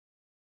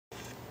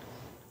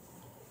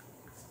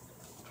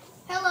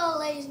Hello,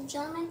 ladies and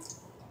gentlemen.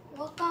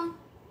 Welcome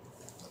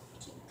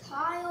to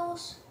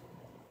Kyle's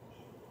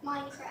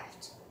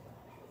Minecraft.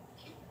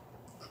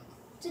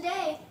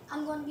 Today,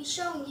 I'm going to be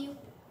showing you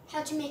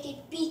how to make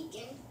a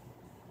beacon.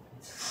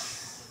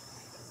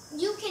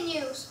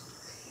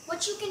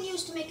 What you can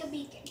use to make a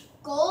beacon.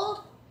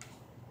 Gold,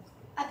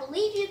 I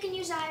believe you can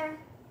use iron.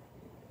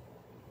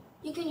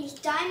 You can use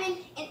diamond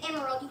and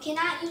emerald. You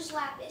cannot use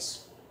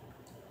lapis.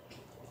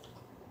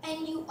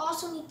 And you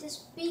also need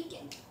this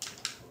beacon.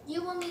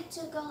 You will need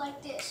to go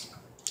like this.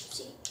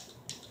 See,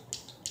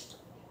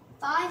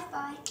 5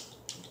 by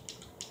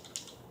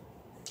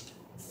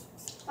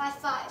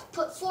 5.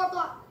 Put 4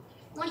 blocks.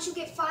 Once you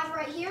get 5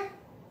 right here,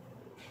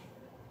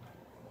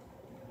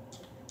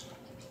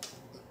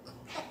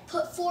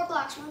 put 4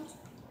 blocks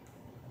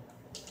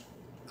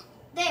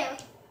there,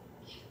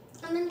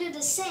 and then do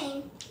the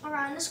same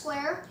around the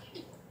square,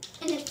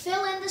 and then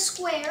fill in the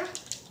square.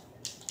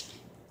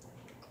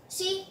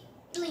 See,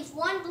 leave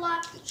 1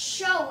 block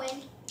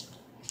showing.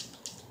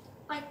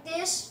 Like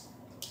this,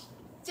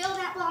 fill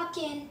that block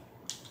in,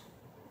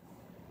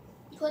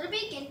 put a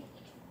beacon.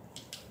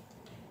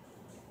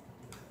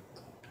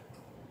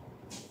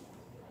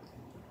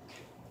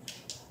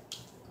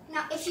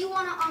 Now if you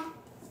want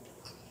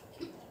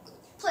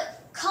to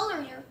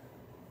color your,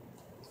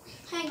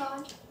 hang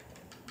on.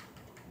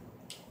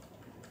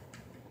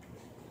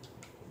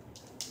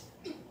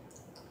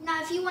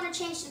 Now if you want to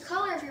change the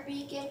color of your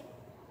beacon,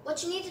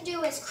 what you need to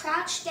do is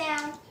crouch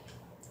down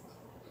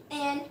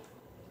and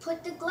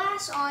put the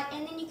glass on,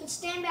 and then you can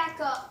stand back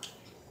up.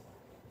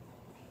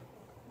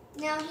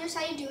 Now here's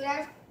how you do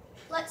it.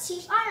 Let's see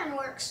if iron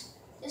works.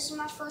 This is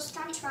my first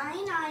time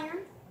trying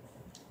iron.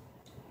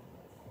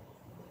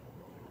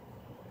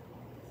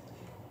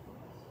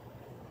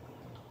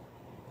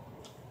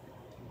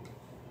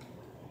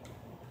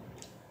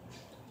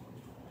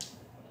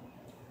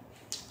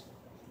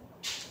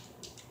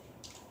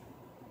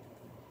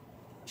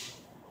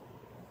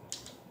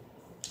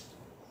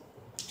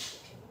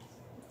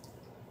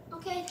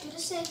 Okay, do the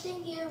same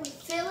thing here. We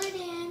fill it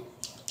in.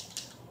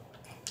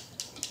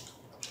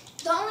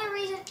 The only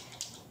reason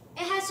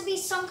it has to be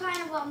some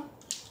kind of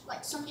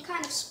some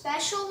kind of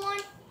special one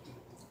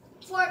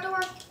for it to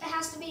work. It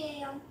has to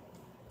be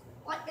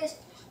like this.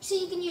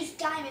 See, you can use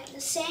diamond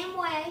the same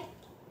way.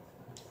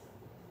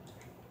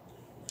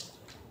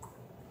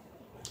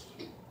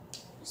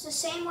 It's the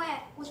same way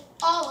with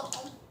all of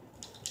them.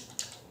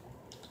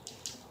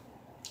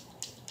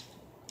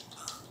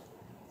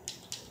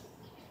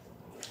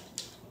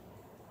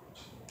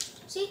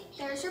 See,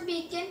 there's your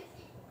beacon.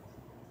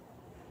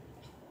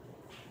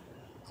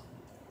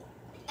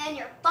 And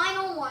your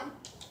final one,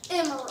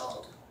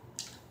 emerald.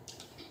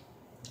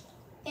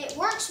 It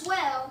works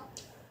well,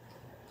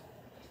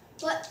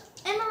 but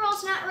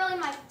emerald's not really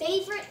my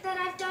favorite that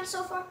I've done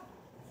so far.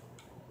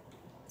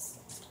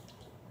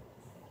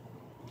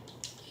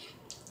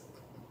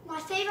 My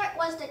favorite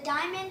was the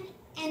diamond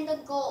and the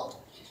gold,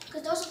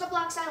 because those are the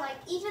blocks I like.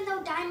 Even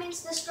though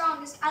diamond's the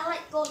strongest, I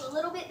like gold a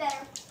little bit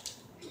better.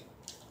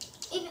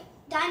 Even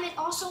diamond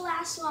also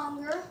lasts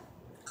longer.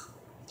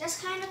 That's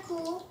kind of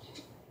cool.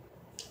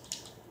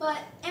 But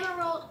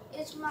emerald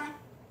isn't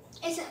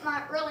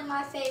really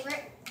my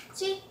favorite.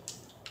 See?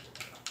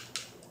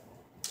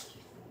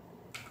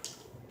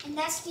 And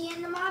that's the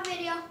end of my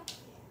video.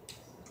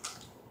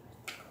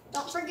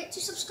 Don't forget to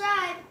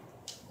subscribe.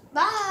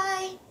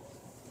 Bye.